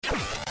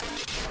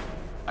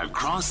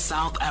Across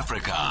South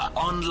Africa,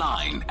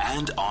 online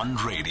and on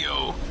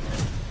radio.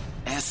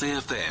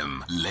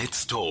 SAFM,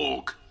 let's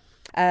talk.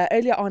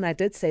 Earlier on, I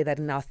did say that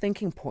in our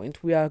thinking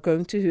point, we are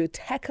going to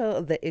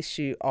tackle the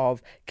issue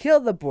of kill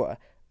the Boer.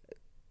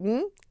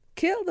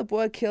 Kill the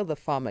Boer, kill the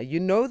farmer.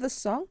 You know the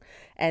song,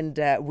 and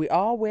we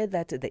are aware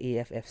that the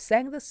EFF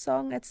sang the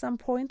song at some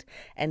point.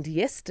 And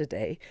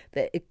yesterday,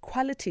 the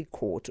Equality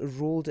Court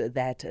ruled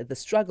that the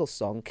struggle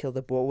song, Kill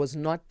the Boer, was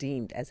not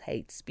deemed as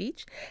hate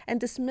speech and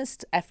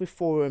dismissed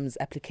Afriforum's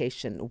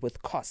application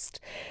with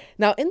cost.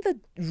 Now, in the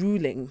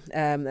ruling,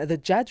 the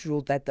judge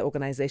ruled that the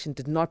organization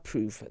did not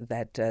prove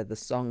that the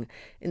song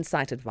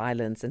incited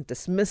violence and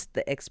dismissed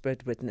the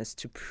expert witness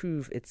to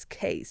prove its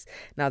case.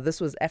 Now, this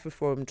was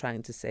Afriforum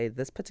trying to say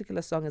this particular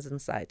song is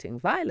inciting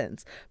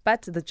violence,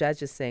 but the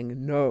judge is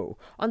saying no.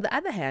 On the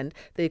other hand,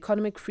 the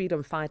Economic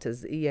Freedom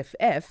Fighters,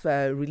 EFF,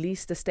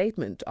 released a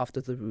statement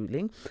after the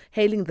ruling,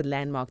 hailing the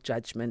landmark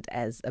judgment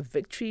as a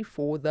victory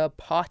for the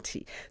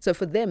party. So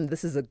for them,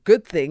 this is a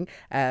good thing,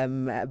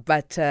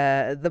 but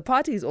the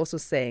party is also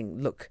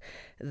saying, look,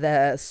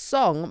 the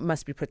song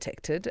must be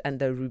protected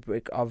under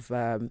rubric of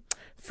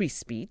free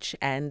speech,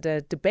 and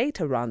debate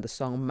around the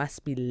song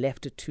must be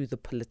left to the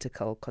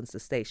political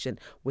contestation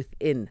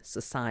within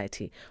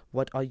society.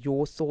 What are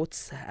your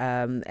thoughts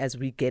as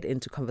we get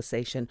into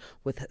conversation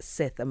with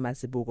Seth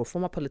Mazibuko,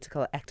 former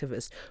political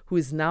activist who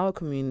is now a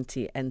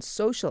community and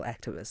social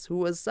activist, who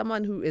was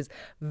someone who is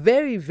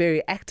very,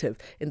 very active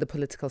in the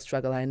political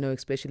struggle, I know,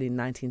 especially in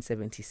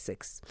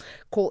 1976.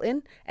 Call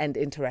in and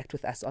interact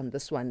with us on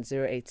this one,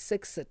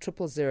 086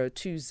 000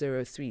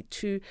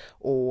 2032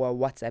 or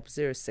WhatsApp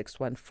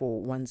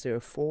 0614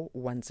 104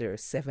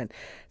 107.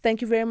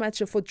 Thank you very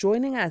much for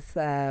joining us,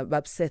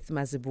 Seth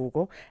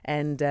Mazibuko,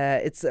 and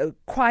it's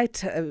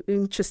quite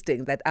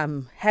interesting that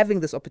I'm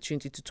having this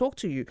opportunity to talk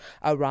to you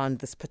around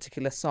this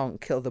particular song,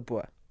 Kill the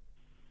Boer.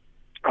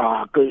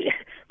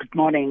 Good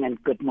morning,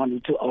 and good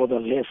morning to all the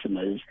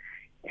listeners.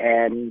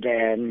 And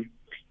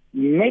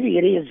maybe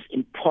it is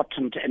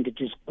important, and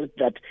it is good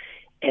that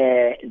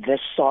this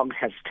song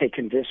has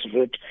taken this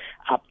route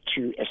up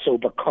to a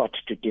sober court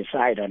to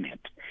decide on it.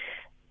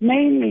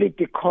 Mainly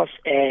because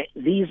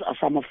these are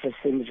some of the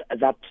things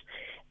that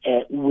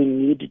we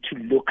need to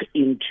look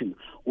into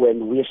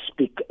when we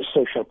speak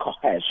social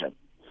cohesion.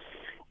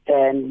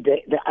 And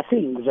there are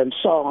things and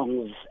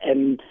songs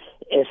and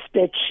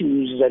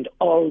statues and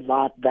all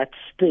that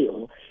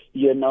still,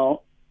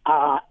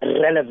 are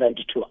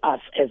relevant to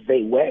us as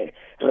they were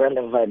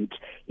relevant,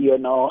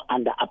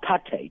 under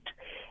apartheid.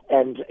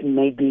 And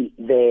maybe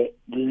the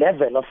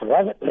level of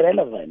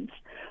relevance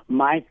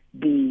might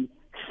be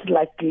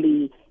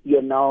slightly,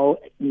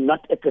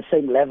 not at the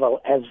same level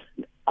as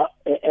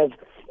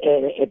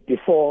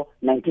before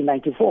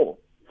 1994.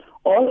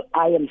 All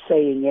I am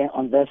saying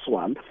on this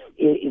one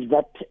is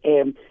that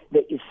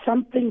there is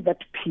something that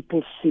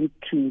people seem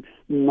to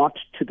not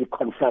to be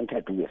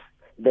confronted with,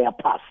 their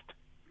past.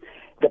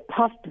 The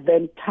past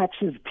then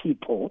touches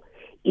people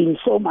in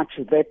so much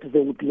that they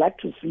would like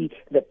to see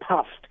the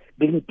past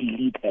being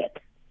deleted.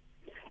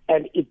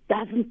 And it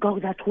doesn't go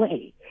that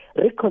way.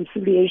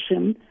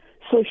 Reconciliation,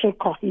 social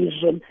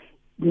cohesion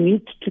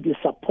need to be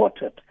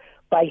supported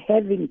by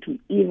having to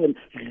even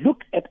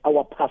look at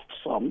our past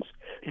songs,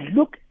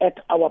 look at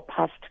our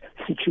past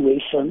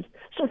situations,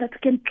 so that we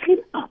can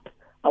clean up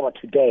our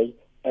today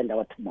and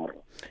our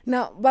tomorrow.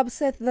 Now,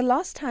 Seth, the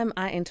last time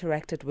I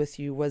interacted with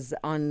you was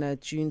on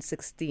June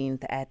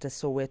 16th at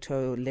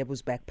Soweto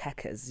Lebu's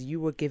Backpackers.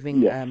 You were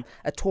giving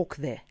a talk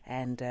there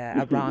and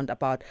around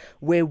about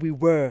where we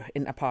were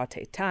in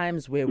apartheid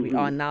times, where we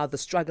are now, the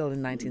struggle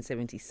in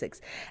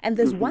 1976. And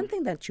there's one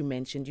thing that you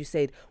mentioned. You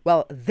said,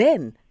 well,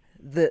 then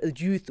the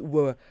youth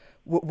were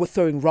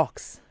throwing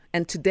rocks.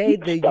 And today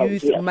the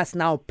youth must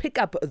now pick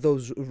up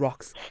those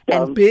rocks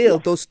and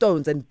build those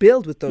stones and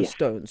build with those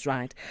stones,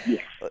 right?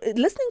 Yes.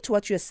 Listening to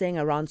what you're saying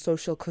around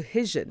social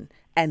cohesion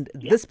and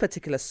this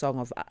particular song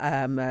of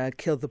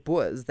Kill the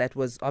Boers that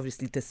was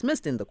obviously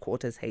dismissed in the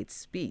court as hate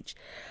speech,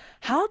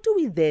 how do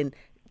we then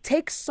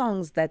take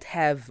songs that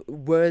have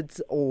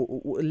words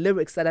or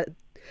lyrics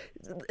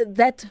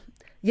that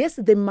yes,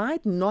 they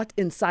might not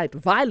incite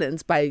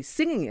violence by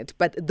singing it,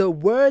 but the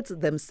words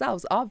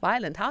themselves are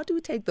violent. How do we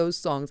take those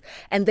songs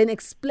and then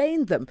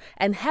explain them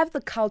and have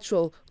the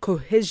cultural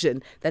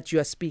cohesion that you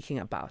are speaking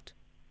about?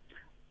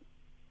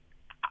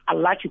 I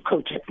like you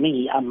quoted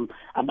me. I'm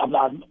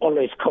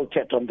always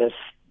quoted on this,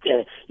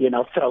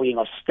 throwing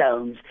of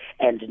stones,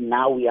 and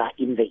now we are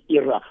in the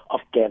era of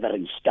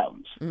gathering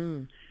stones.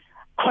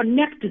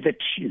 Connect the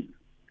two,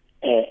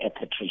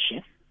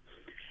 Patricia.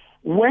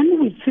 When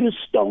we threw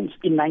stones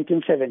in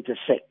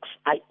 1976,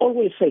 I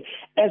always say,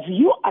 as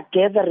you are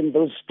gathering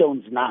those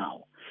stones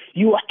now,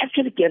 you are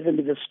actually gathering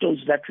the stones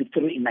that we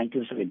threw in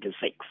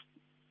 1976.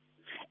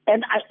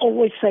 And I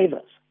always say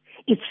this,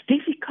 it's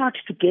difficult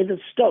to gather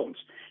stones.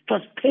 It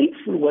was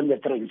painful when we're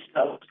throwing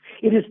stones.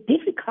 It is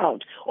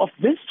difficult of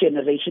this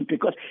generation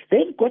because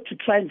they've got to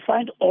try and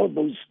find all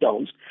those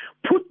stones,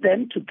 put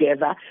them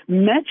together,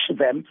 match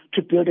them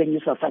to build a new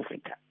South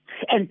Africa.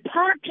 And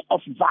part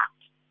of that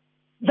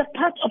The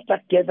part of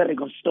that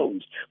gathering of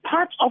stones,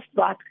 part of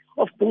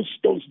those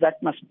stones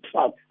that must be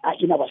found are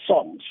in our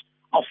songs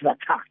of that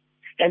time.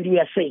 And we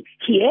are saying,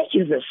 here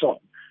is a song.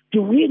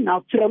 Do we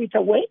now throw it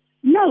away?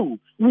 No,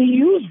 we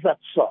use that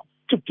song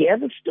to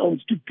gather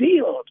stones, to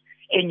build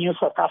a new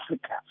South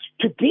Africa,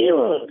 to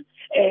build,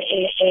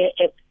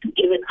 to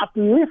even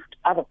uplift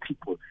other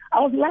people. I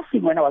was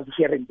laughing when I was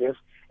hearing this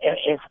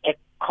at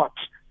court,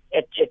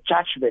 at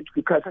judgment,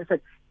 because I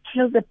said,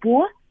 kill the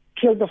Boer,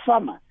 kill the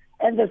farmer.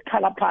 And there's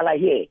Kalapala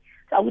here.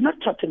 Are we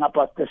not talking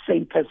about the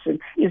same person?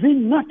 Is he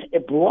not a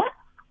Boer?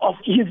 Or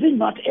is he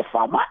not a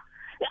farmer?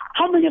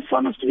 How many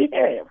farmers do we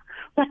have?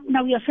 But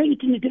now we are saying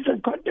it in a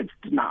different context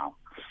now.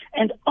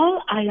 And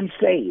all I am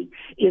saying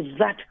is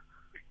that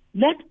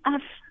let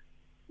us,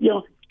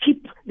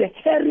 keep the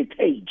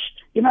heritage.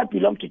 I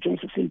belong to John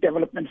 16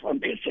 Development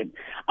Foundation.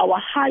 Our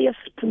highest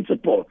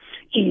principle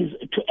is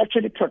to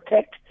actually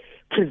protect,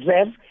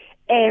 preserve,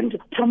 and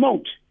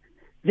promote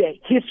the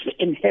history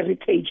and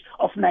heritage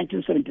of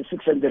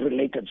 1976 and the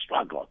related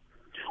struggle.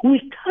 We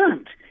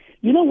can't.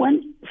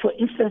 When, for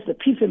instance, the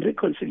Peace and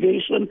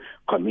Reconciliation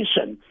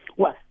Commission,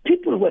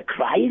 people were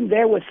crying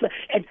there,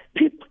 and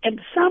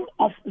some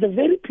of the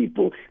very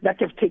people that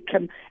have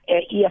taken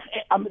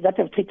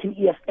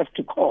EFF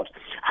to court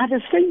are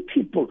the same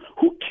people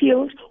who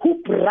killed, who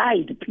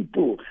bribed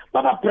people,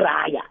 Baba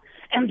Braya.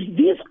 And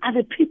these are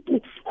the people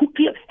who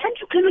kill. And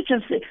you cannot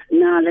just say,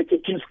 no, let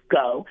it just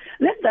go.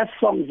 Let that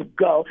song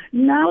go.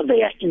 Now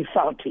they are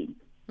insulting.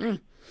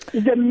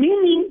 The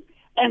meaning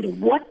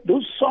and what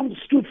those songs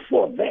stood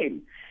for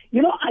then.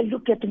 I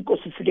look at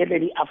Nkosi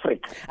Sikelel'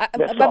 Africa.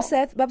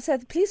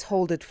 Babseth, please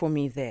hold it for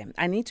me there.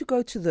 I need to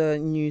go to the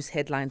news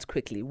headlines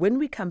quickly. When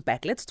we come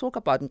back, let's talk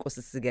about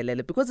Nkosi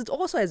Sikelel' because it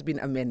also has been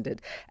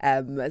amended.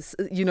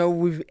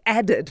 We've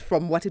added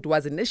from what it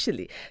was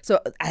initially.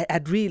 So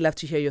I'd really love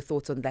to hear your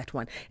thoughts on that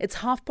one. It's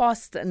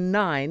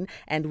 9:30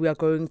 and we are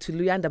going to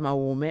Luyanda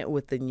Mawome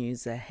with the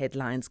news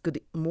headlines. Good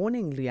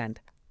morning, Luyanda.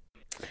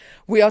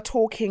 We are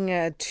talking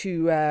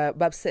to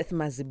Seth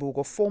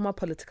Mazibuko, former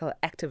political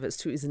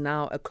activist who is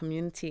now a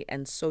community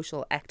and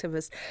social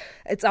activist.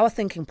 It's our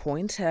thinking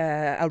point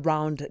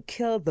around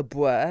Kill the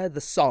Boer, the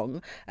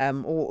song,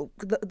 or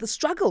the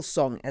struggle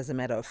song, as a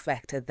matter of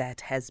fact,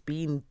 that has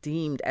been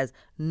deemed as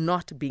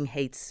not being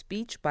hate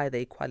speech by the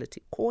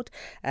Equality Court.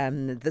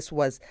 This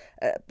was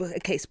a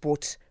case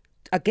brought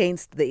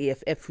against the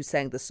EFF who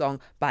sang the song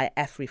by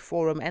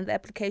Afriforum, and the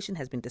application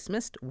has been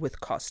dismissed with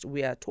cost.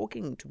 We are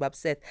talking to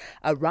Babseth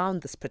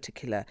around this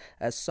particular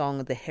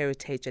song, the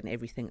heritage and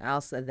everything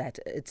else that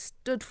it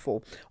stood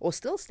for or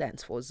still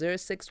stands for.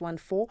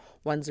 0614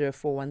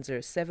 104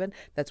 107.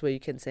 That's where you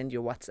can send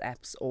your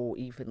WhatsApps or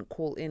even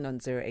call in on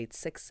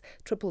 086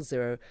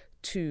 000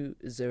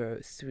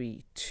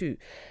 2032.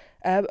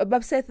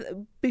 Babseth,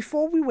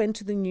 before we went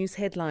to the news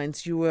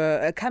headlines, you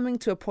were coming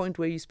to a point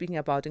where you're speaking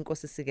about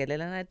Nkosi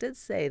Sikelel', and I did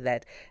say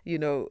that,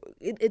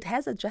 it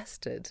has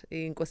adjusted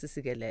in Nkosi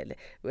Sikelel',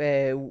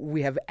 where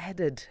we have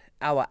added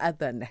our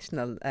other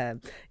national,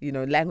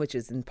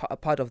 languages in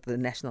part of the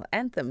national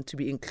anthem to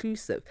be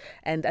inclusive.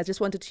 And I just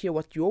wanted to hear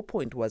what your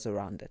point was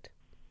around it.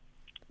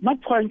 My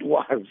point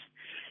was,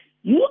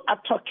 you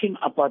are talking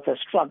about the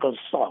struggle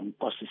song,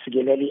 Nkosi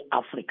Sikelel'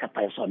 Africa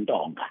by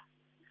Sondonga.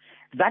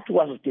 That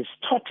was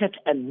distorted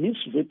and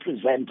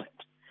misrepresented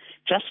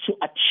just to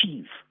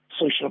achieve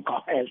social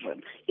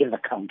cohesion in the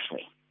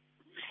country.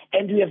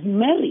 And we have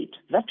married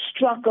that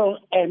struggle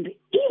and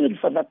even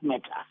for that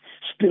matter,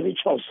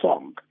 spiritual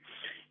song.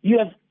 You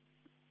have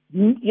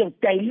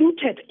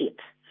diluted it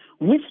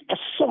with a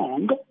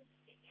song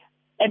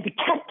and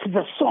kept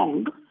the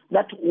song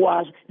that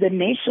was the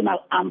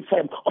national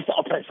anthem of the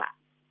oppressor.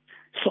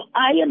 So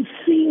I am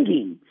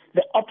singing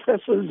the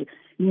oppressor's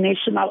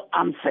national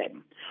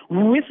anthem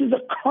with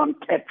the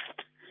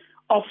context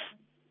of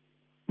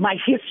my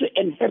history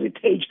and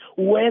heritage,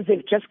 where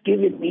they've just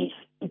given me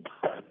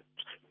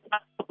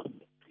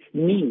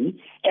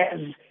as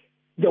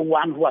the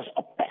one who was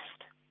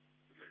oppressed.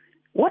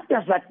 What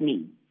does that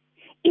mean?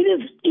 It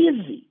is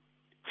easy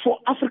for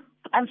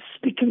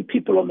African-speaking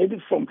people, or maybe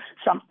from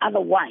some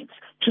other whites,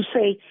 to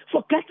say,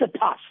 forget the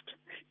past,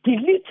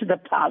 delete the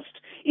past.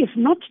 If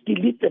not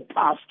delete the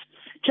past,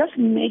 just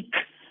make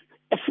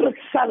a fruit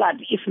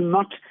salad, if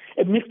not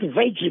a mixed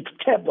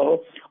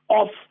vegetable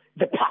of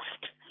the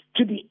past,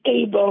 to be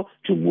able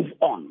to move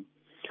on.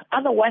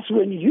 Otherwise,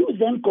 when you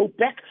then go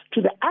back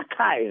to the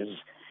archives,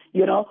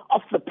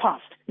 of the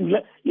past,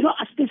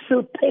 I still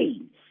feel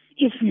pain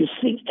if you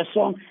sing a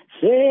song,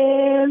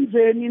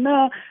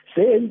 Senzenina,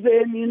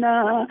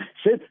 Senzenina,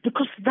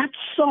 because that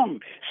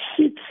song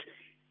sits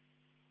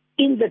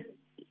in the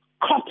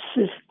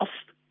corpses of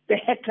the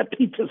Hector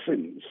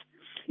Petersons.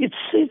 It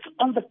sits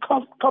on the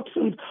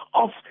corpses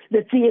of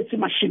the theatre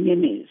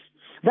machininis.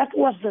 That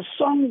was the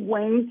song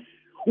when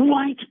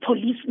white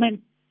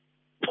policemen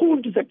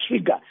pulled the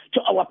trigger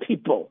to our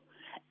people.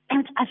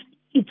 And as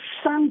it's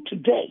sung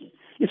today,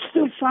 it's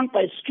still sung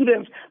by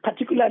students,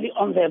 particularly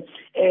on the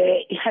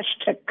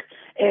hashtag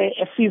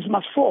Fees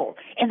Must Fall.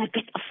 And I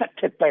get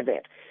affected by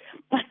that.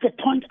 But the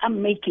point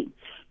I'm making,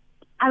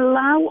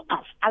 Allow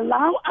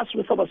us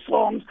with our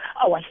songs,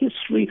 our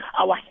history,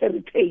 our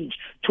heritage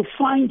to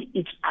find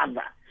each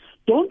other.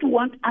 Don't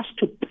want us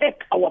to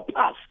pack our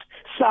past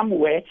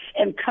somewhere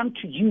and come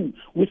to you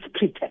with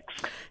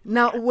pretext.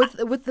 Now,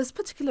 with this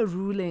particular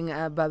ruling,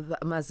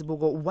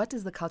 Mazibuko, what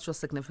is the cultural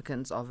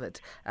significance of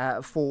it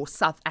for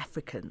South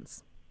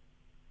Africans?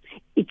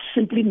 It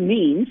simply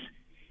means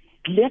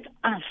let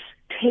us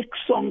take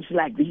songs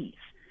like these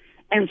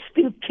and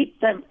still keep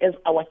them as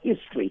our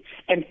history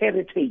and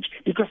heritage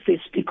because they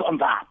speak on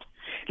that.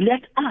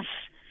 Let us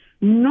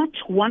not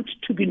want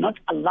to be not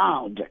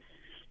allowed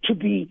to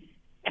be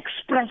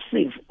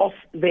expressive of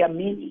their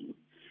meaning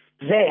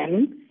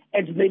then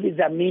and maybe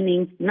their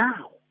meaning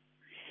now.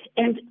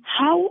 And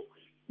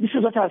this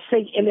is what I was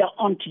saying earlier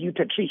on to you,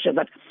 Patricia,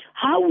 that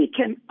how we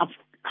can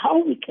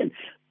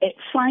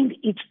find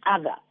each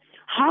other,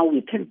 how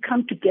we can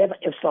come together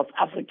as South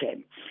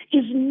Africans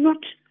is not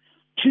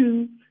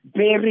to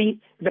bury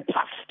the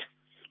past.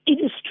 It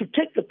is to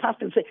take the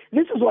past and say,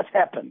 this is what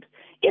happened.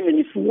 Even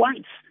if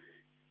whites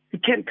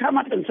can come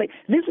up and say,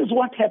 this is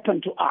what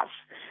happened to us.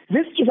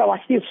 This is our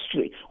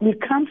history. We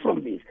come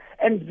from this.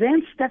 And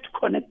then start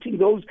connecting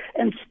those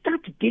and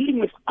start dealing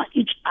with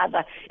each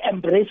other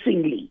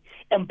embracingly.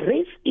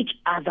 Embrace each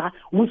other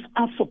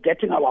without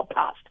forgetting our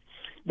past.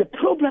 The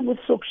problem with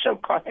social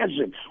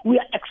cohesion, we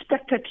are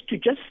expected to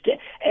just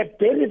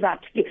bury that,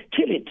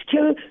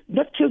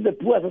 not kill the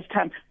Boer this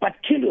time, but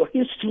kill your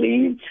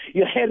history,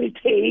 your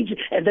heritage,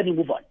 and then you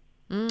move on.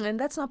 And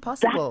that's not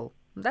possible.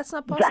 That's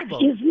not possible.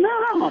 That is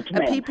not,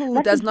 man. People who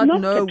that does not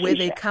know Patricia. where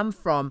they come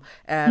from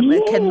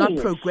Yes. cannot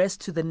progress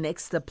to the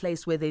next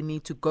place where they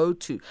need to go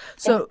to.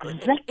 So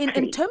Exactly.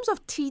 in terms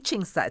of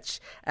teaching such,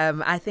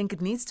 I think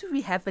it needs to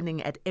be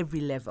happening at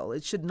every level.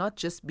 It should not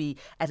just be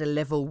at a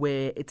level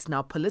where it's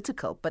now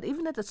political, but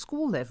even at a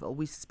school level.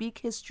 We speak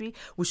history.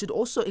 We should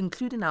also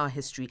include in our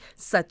history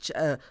such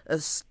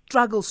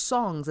struggle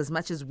songs as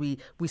much as we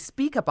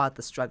speak about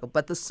the struggle,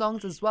 but the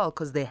songs as well,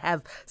 because they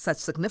have such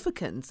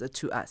significance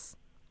to us.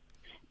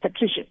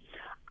 Patricia,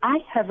 I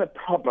have a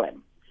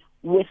problem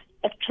with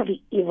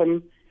actually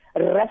even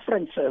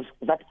references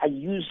that are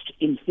used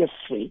in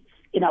history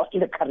in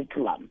the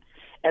curriculum.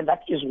 And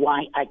that is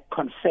why I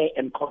confer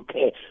and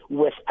compare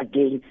with,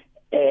 again,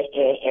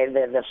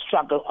 the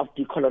struggle of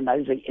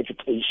decolonizing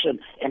education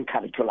and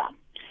curriculum.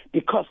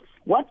 Because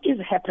what is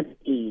happening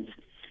is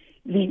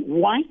the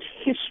white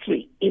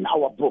history in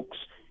our books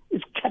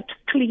is kept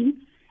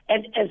clean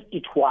and as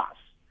it was.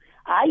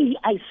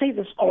 I say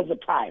this all the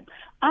time.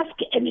 Ask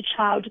any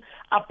child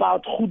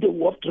about who the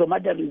Wolf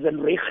dromedaries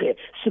and Reche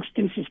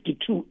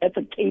 1652 at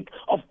the Cape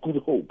of Good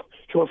Hope.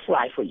 He will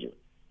fly for you.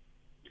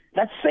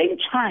 That same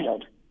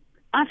child,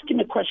 ask him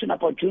a question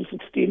about June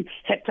 16,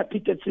 Hector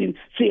Peterson,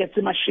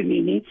 Sietsima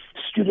Shinini,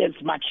 students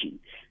marching.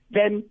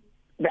 Then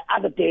the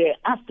other day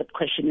I asked that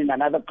question in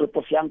another group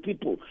of young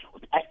people.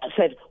 I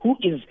said, who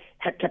is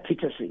Hector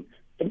Peterson?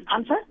 An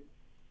answer?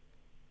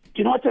 Do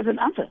you know what is an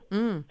answer?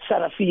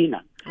 Sarafina.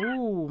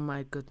 Oh,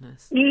 my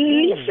goodness.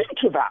 Listen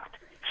to that.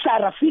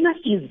 Sarafina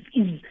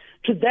is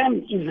to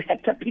them is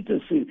Hector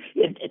Peterson.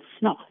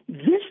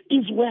 This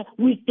is where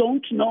we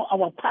don't know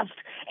our past,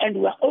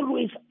 and we're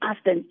always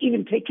asked and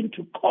even taken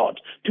to court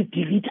to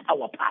delete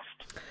our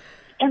past.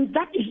 And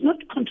that is not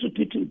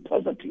contributing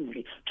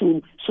positively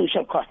to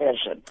social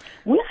cohesion.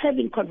 We're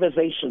having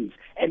conversations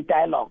and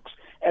dialogues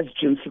as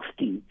June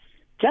 16.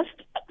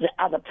 Just the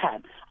other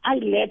time, I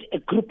led a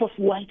group of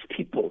white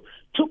people,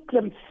 took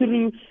them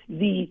through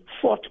the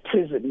Fort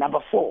Prison, number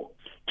 4,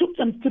 took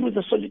them through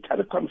the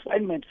solitary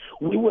confinement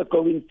we were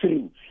going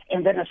through.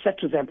 And then I said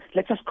to them,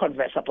 let us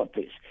converse about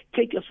this.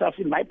 Take yourself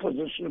in my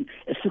position,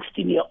 a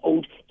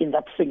 16-year-old in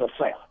that single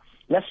cell.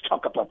 Let's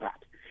talk about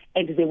that.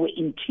 And they were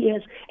in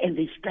tears, and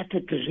they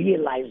started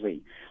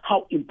realizing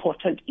how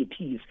important it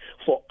is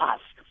for us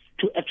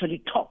to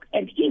actually talk.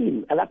 And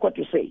even, I like what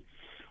you say,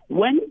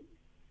 when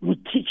we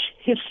teach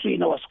history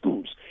in our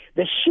schools,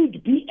 there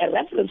should be a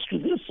reference to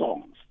these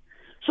songs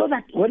so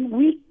that when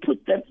we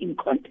put them in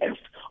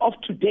context of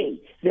today,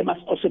 they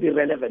must also be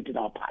relevant in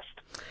our past.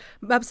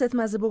 Seth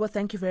Mazibuko,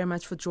 thank you very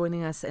much for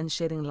joining us and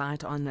shedding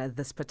light on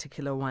this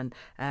particular one.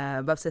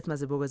 Seth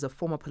Mazibuko is a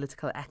former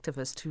political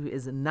activist who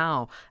is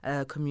now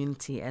a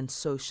community and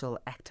social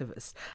activist.